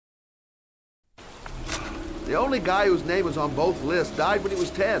The only guy whose name was on both lists died when he was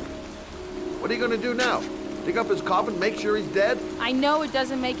 10. What are you gonna do now? Dig up his coffin, make sure he's dead? I know it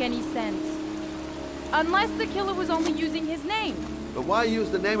doesn't make any sense. Unless the killer was only using his name. But why use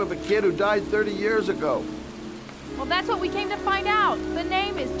the name of a kid who died 30 years ago? Well, that's what we came to find out. The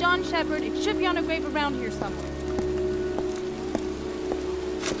name is John Shepard. It should be on a grave around here somewhere.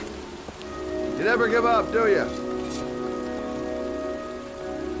 You never give up, do you?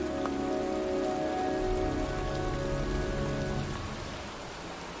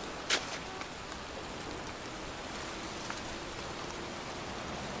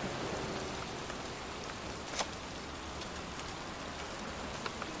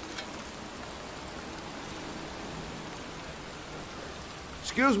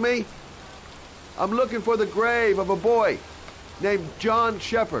 Excuse me. I'm looking for the grave of a boy named John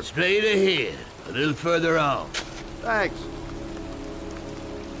Shepard. Straight ahead, a little further on. Thanks.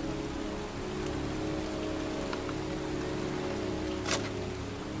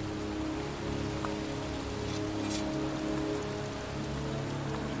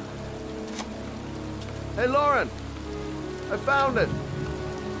 Hey, Lauren. I found it.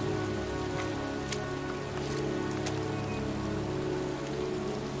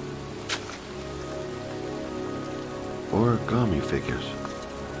 Origami figures.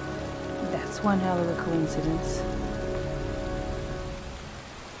 That's one hell of a coincidence.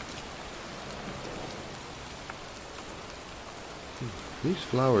 These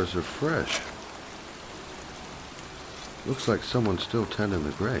flowers are fresh. Looks like someone's still tending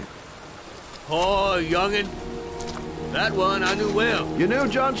the grave. Oh, youngin'. That one I knew well. You knew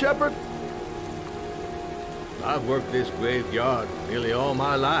John Shepard? I've worked this graveyard nearly all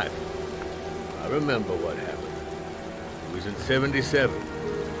my life. I remember what happened. It was in 77.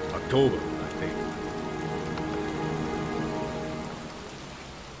 October, I think.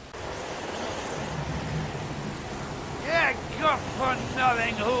 Yeah, good for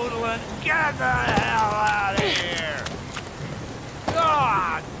nothing, hoodlum. Get the hell out of here!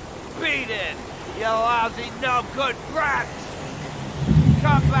 God, beat it, you lousy no-good brats!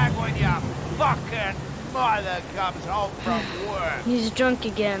 Come back when your fucking mother comes home from work. He's drunk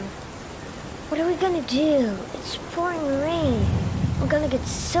again. What are we gonna do? It's pouring rain. We're gonna get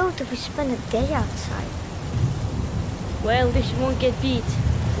soaked if we spend the day outside. Well, at least you won't get beat.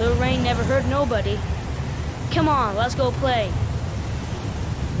 Little rain never hurt nobody. Come on, let's go play.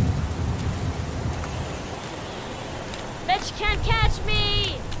 Bet you can't catch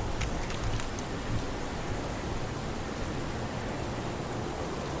me!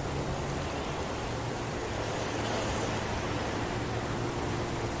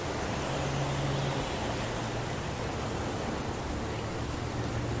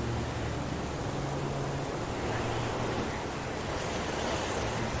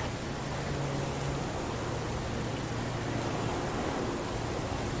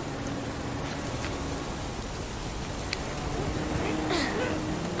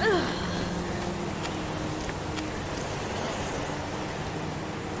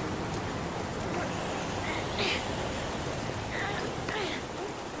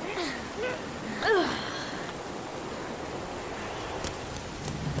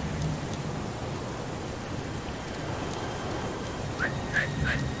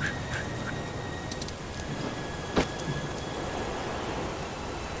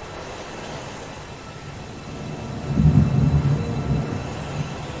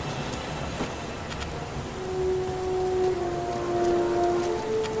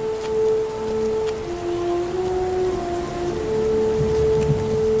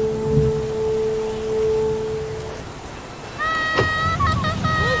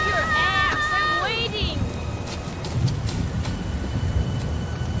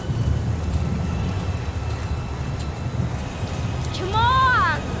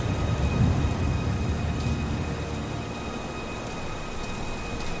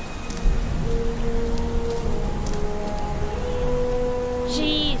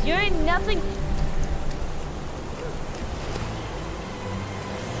 Nothing.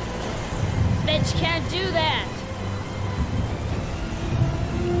 Bet you can't do that.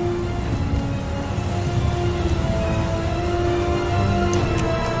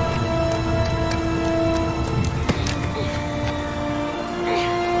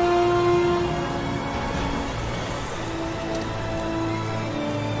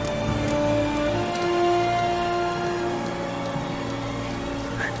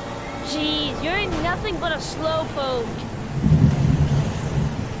 Jeez, you're nothing but a slowpoke.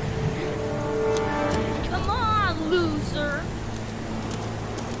 Come on, loser.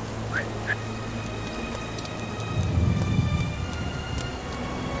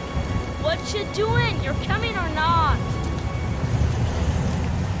 What What you doing? You're coming or not?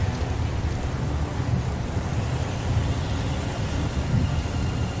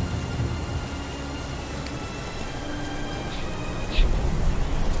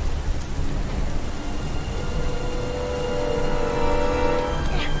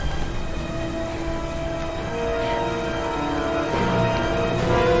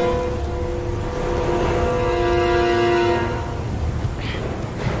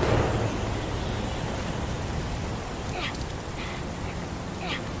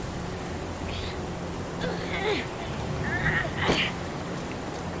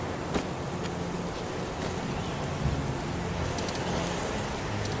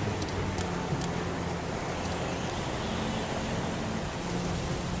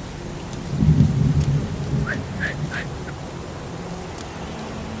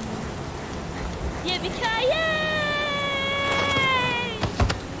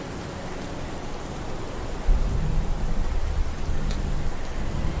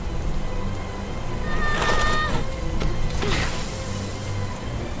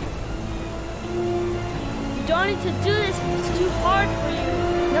 To do this, it's too hard for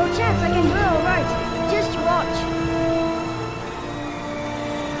you. No chance, I can do it all right. Just watch.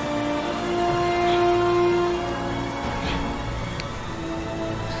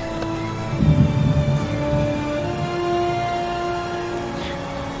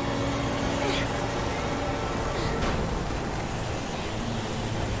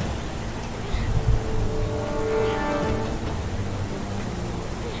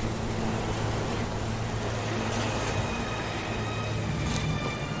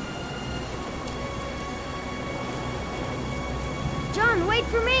 John, wait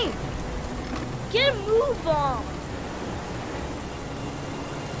for me! Get a move on!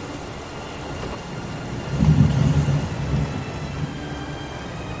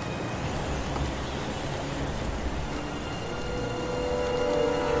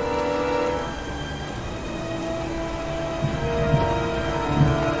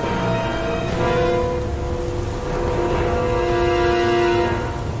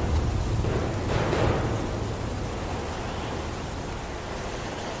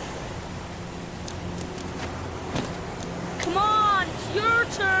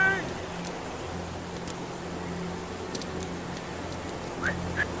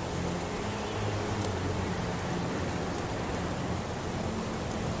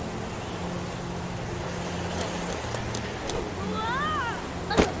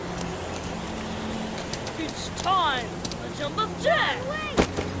 Time! A jump of Jack!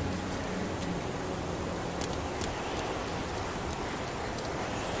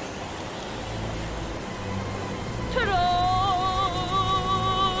 Ta-da!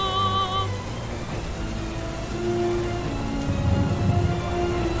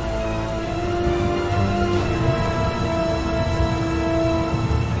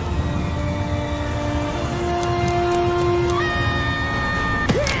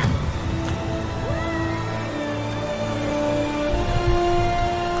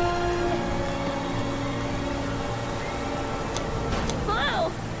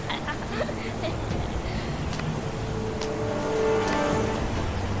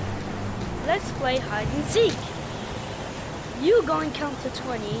 Let's play hide and seek. You go and count to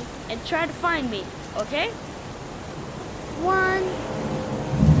 20 and try to find me, okay? 1,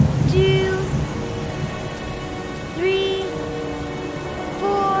 2, 3,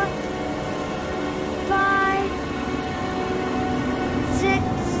 4, 5, 6,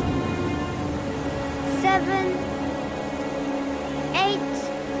 7, 8,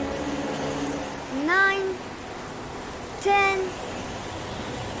 9, 10,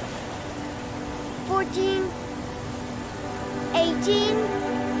 14, 18,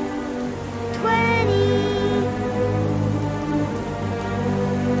 20.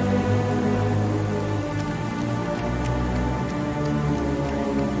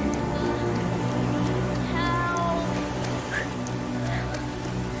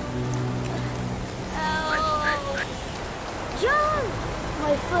 John!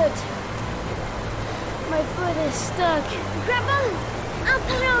 My foot is stuck. Grab on! I'll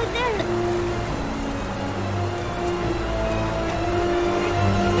put it out there.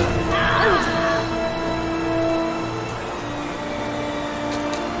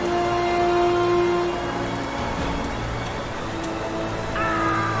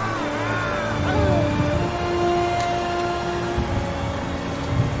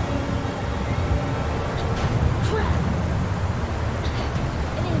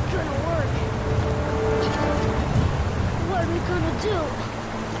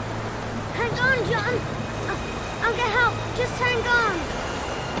 Hang on, John. I'll get help. Just hang on.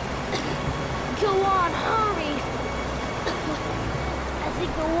 Go on, hurry! I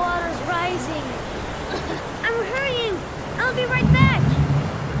think the water's rising. I'm hurrying! I'll be right back!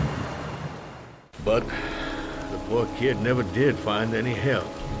 But the poor kid never did find any help.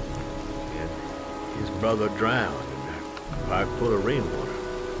 And his brother drowned in that pipe full of rainwater.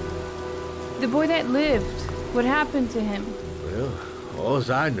 The boy that lived, what happened to him? Well,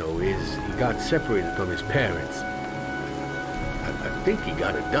 all I know is he got separated from his parents. I think he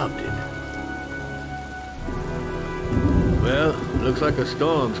got adopted. Well, looks like a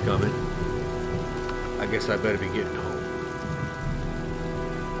storm's coming. I guess I better be getting home.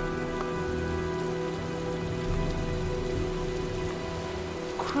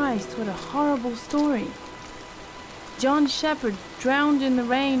 Christ, what a horrible story. John Shepherd drowned in the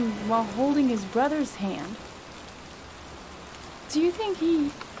rain while holding his brother's hand. Do you think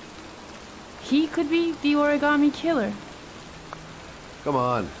he could be the origami killer? Come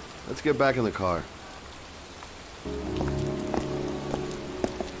on, let's get back in the car.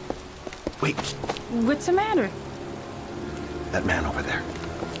 Wait, What's the matter? that man over there.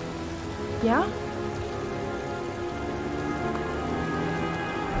 Yeah?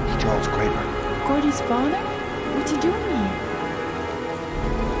 It's Charles Kramer. Gordy's father? What's he doing here?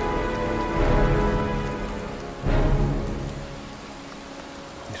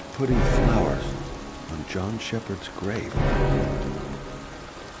 He's putting flowers on John Shepherd's grave.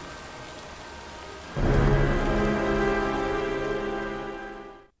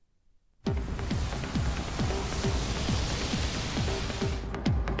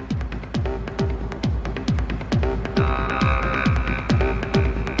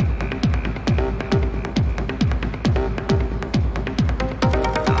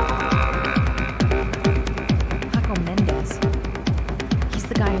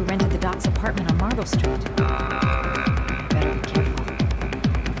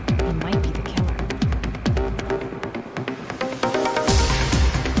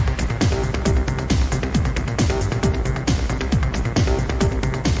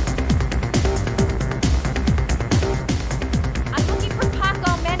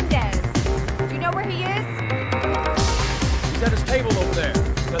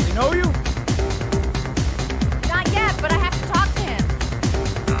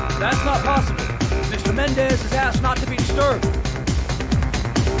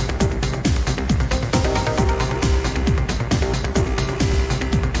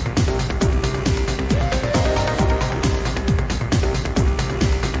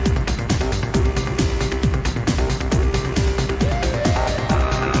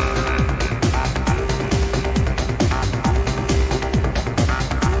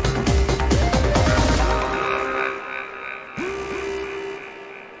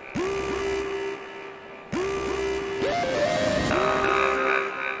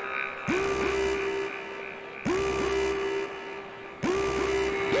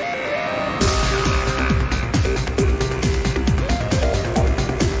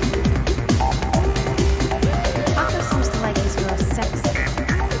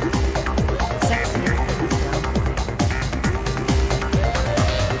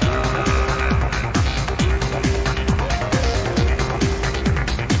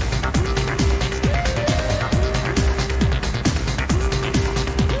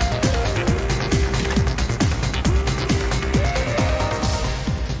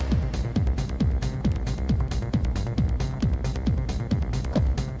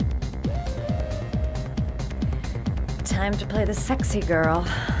 Time to play the sexy girl.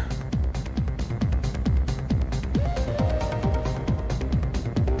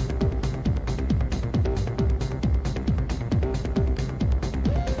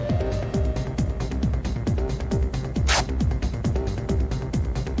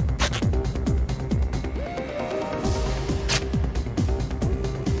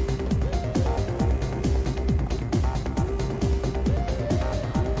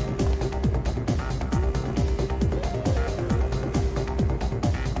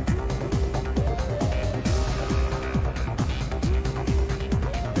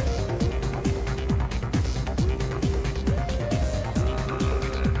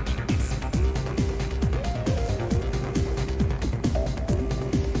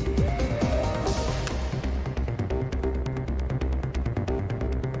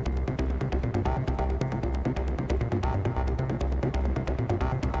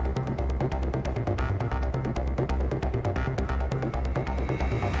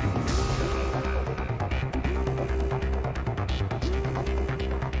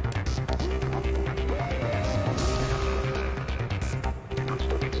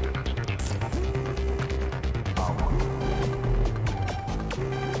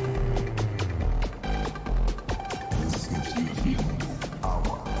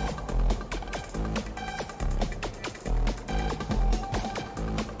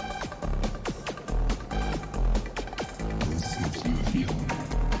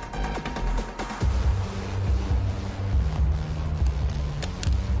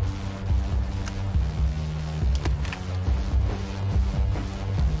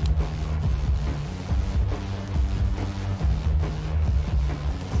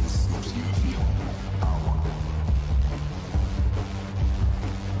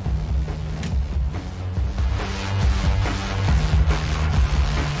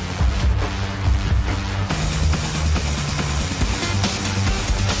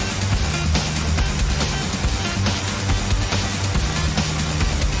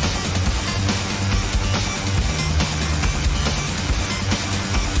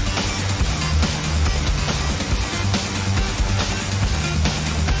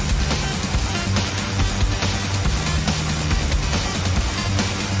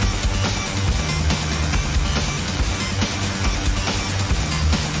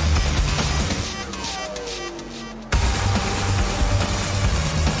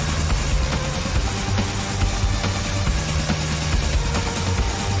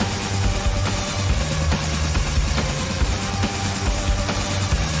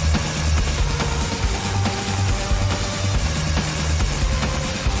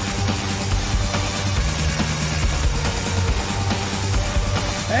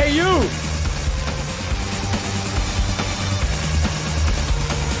 Hey, you!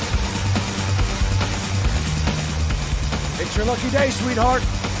 It's your lucky day, sweetheart.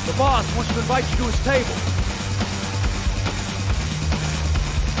 The boss wants to invite you to his table.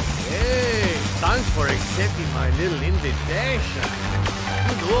 Hey, thanks for accepting my little invitation.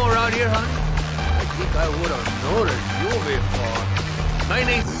 You go around here, honey? I think I would have noticed you before. My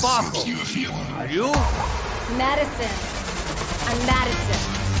name's Papa. Are you? Madison. I'm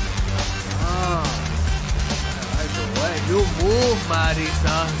Madison. Ah, I like the way you move,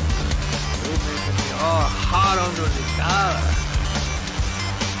 Madison. You're making me all hot under the collar.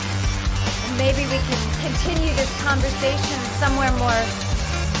 Maybe we can continue this conversation somewhere more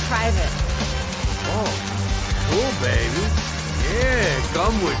private. Oh, cool, baby. Yeah,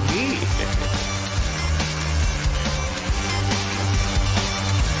 come with me.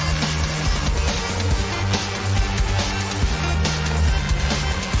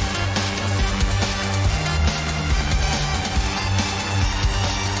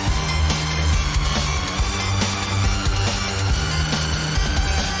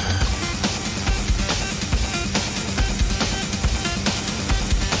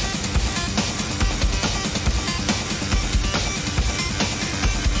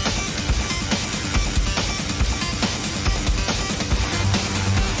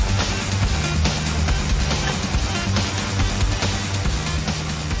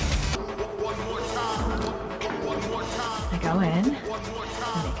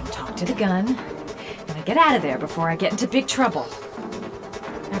 To the gun, and I get out of there before I get into big trouble.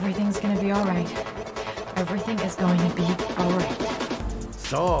 Everything's gonna be all right. Everything is going to be all right.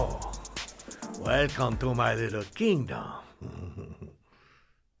 So, welcome to my little kingdom.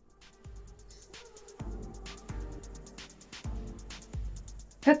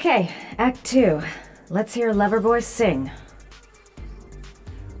 Okay, Act 2. Let's hear Loverboy sing.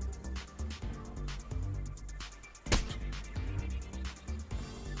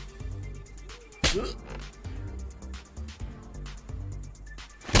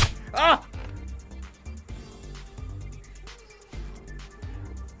 Ah!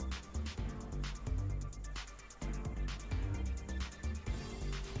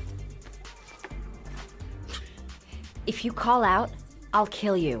 If you call out, I'll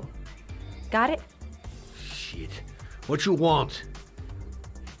kill you. Got it? Shit. What you want?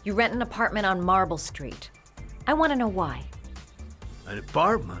 You rent an apartment on Marble Street. I want to know why. An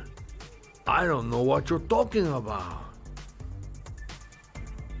apartment? I don't know what you're talking about.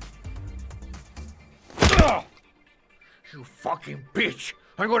 Ugh! You fucking bitch!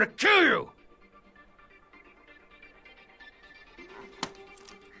 I'm gonna kill you!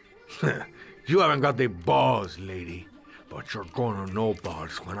 You haven't got the balls, lady. But you're gonna know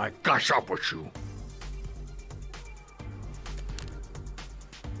balls when I catch up with you.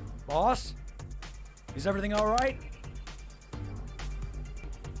 Boss? Is everything all right?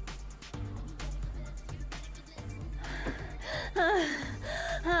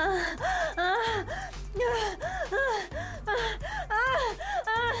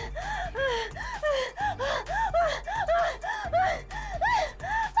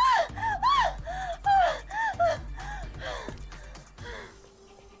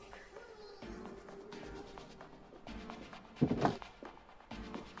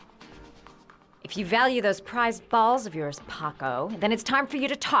 If you value those prized balls of yours, Paco, then it's time for you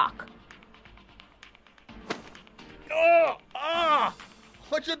to talk. Oh! Ah!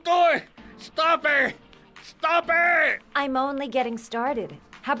 What you doing? Stop it! Stop it! I'm only getting started.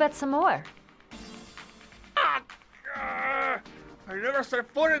 How about some more? Ah! I never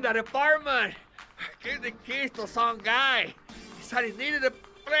set foot in that apartment. I gave the keys to some guy. He said he needed a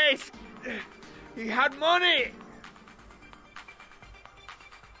place. He had money.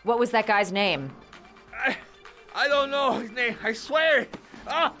 What was that guy's name? I don't know his name. I swear.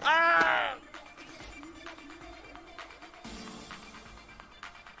 Ah!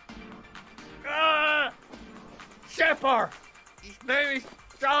 Ah! Shepard! His name is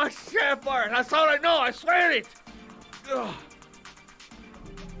John Shepard. That's all I know. I swear it. Ugh.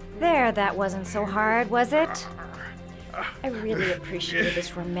 There, that wasn't so hard, was it? I really appreciated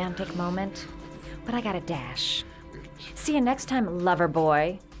this romantic moment, but I gotta dash. See you next time, lover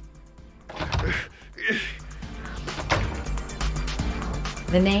boy.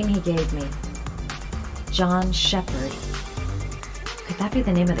 The name he gave me, John Shepard. Could that be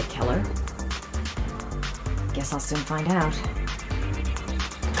the name of the killer? Guess I'll soon find out.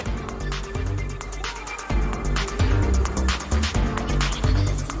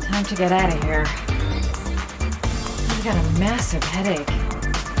 Time to get out of here. I've got a massive headache.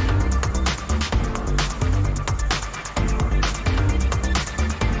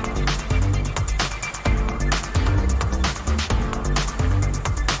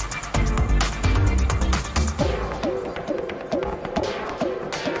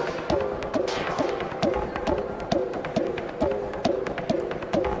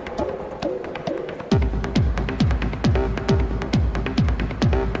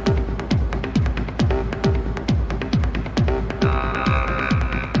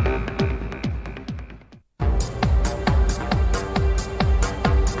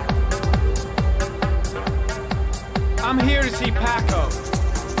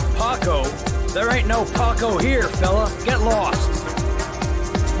 no Paco here, fella. Get lost.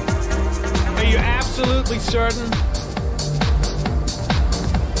 Are you absolutely certain?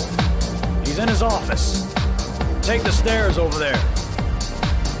 He's in his office. Take the stairs over there.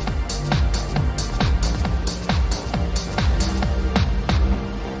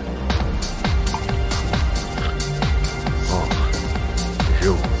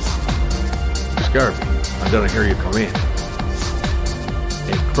 You. Scared me. I didn't hear you come in.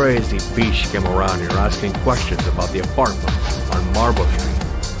 A crazy bitch came around here asking questions about the apartment on Marble Street.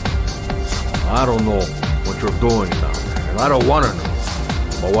 I don't know what you're doing down there, and I don't want to know.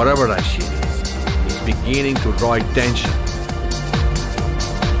 But whatever that shit is, it's beginning to draw attention.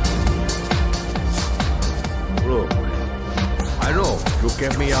 Look, I know you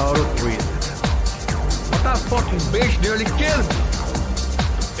kept me out of prison, but that fucking bitch nearly killed me.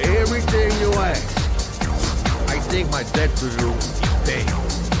 Everything you ask, I think my debt to you is paid.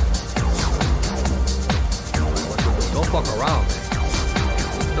 Don't fuck around, man.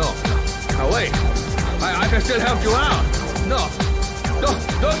 No. Now wait. I can still help you out. No.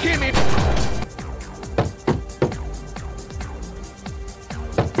 Don't kill me.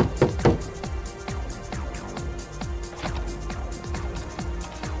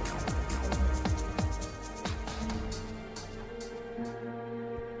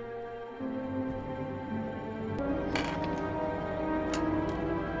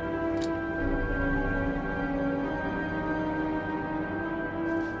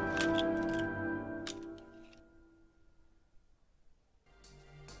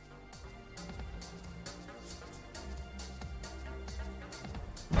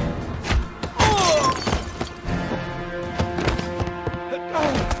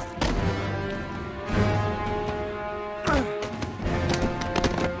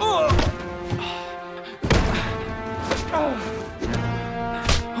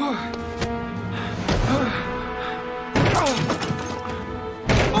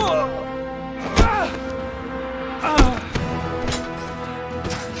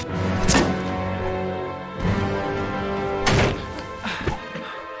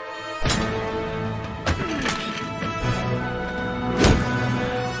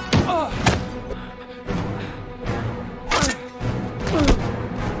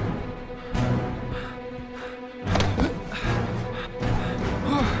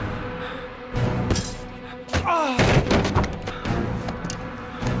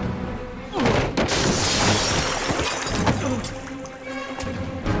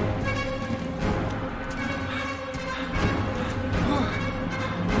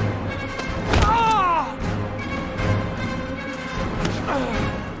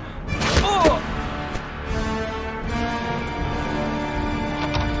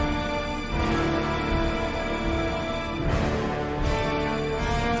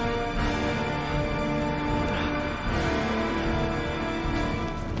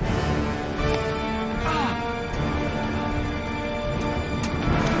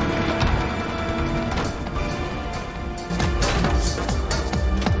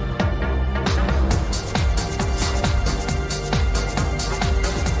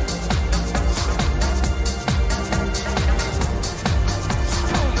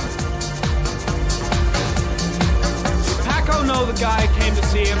 Guy came to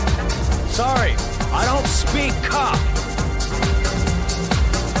see him. Sorry, I don't speak cop.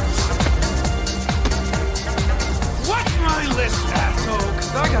 What's my list, asshole?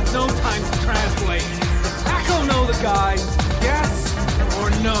 Cause I got no time to translate. Does Paco know the guy? Yes or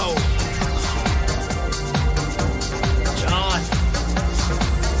no? John.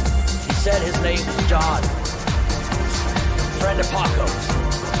 He said his name was John. Friend of Paco's.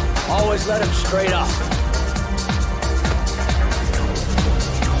 Always let him straight up.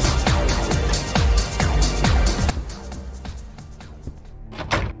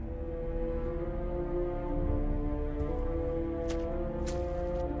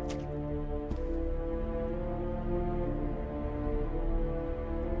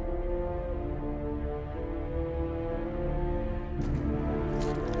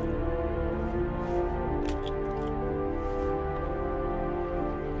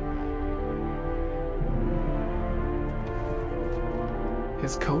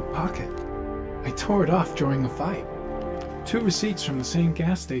 His coat pocket. I tore it off during a fight. 2 receipts from the same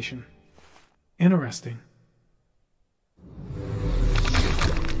gas station. Interesting.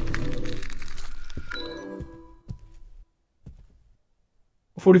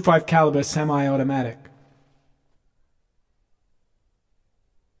 .45 caliber semi-automatic.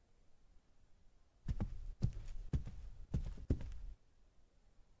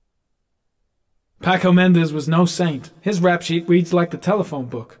 Paco Mendez was no saint. His rap sheet reads like the telephone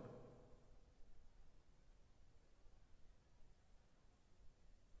book.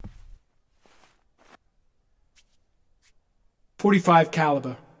 .45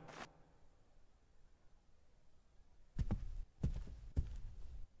 caliber.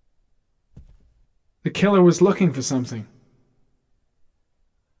 The killer was looking for something.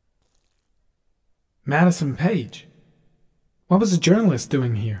 Madison Page. What was a journalist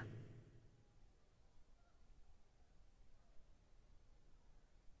doing here?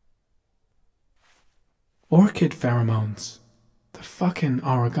 Orchid pheromones. The fucking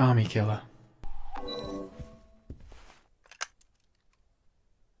origami killer.